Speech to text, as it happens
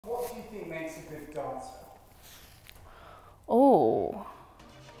what do you think makes a good dancer? Oh,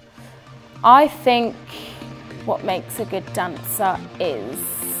 I think what makes a good dancer is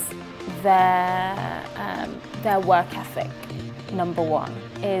their work ethic. Number one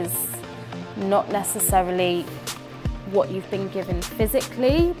is not necessarily what you've been given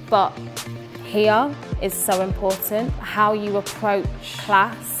physically, but here is so important. How you approach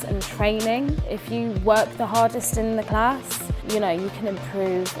class and training. If you work the hardest in the class, you know, you can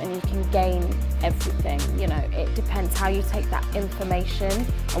improve and you can gain everything. You know, it depends how you take that information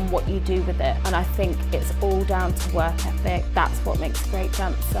and what you do with it. And I think it's all down to work ethic. That's what makes a great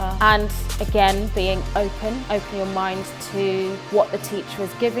dancer. And again, being open your mind to what the teacher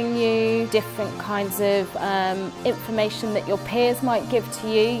is giving you, different kinds of information that your peers might give to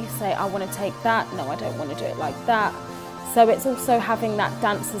you. You say, I want to take that. No, I don't want to do it like that. So it's also having that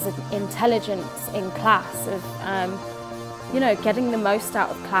dancer's intelligence in class of, you know, getting the most out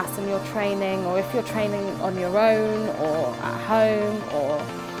of class in your training, or if you're training on your own or at home,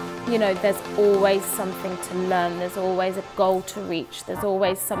 or, you know, there's always something to learn, there's always a goal to reach, there's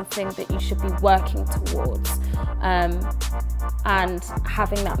always something that you should be working towards. And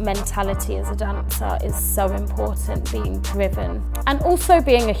having that mentality as a dancer is so important, being driven. And also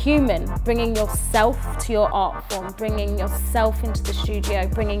being a human, bringing yourself to your art form, bringing yourself into the studio,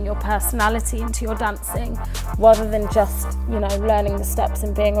 bringing your personality into your dancing, rather than just, you know, learning the steps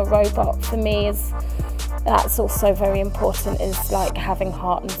and being a robot. For me, that's also very important, is like having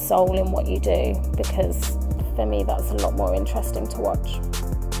heart and soul in what you do, because for me that's a lot more interesting to watch.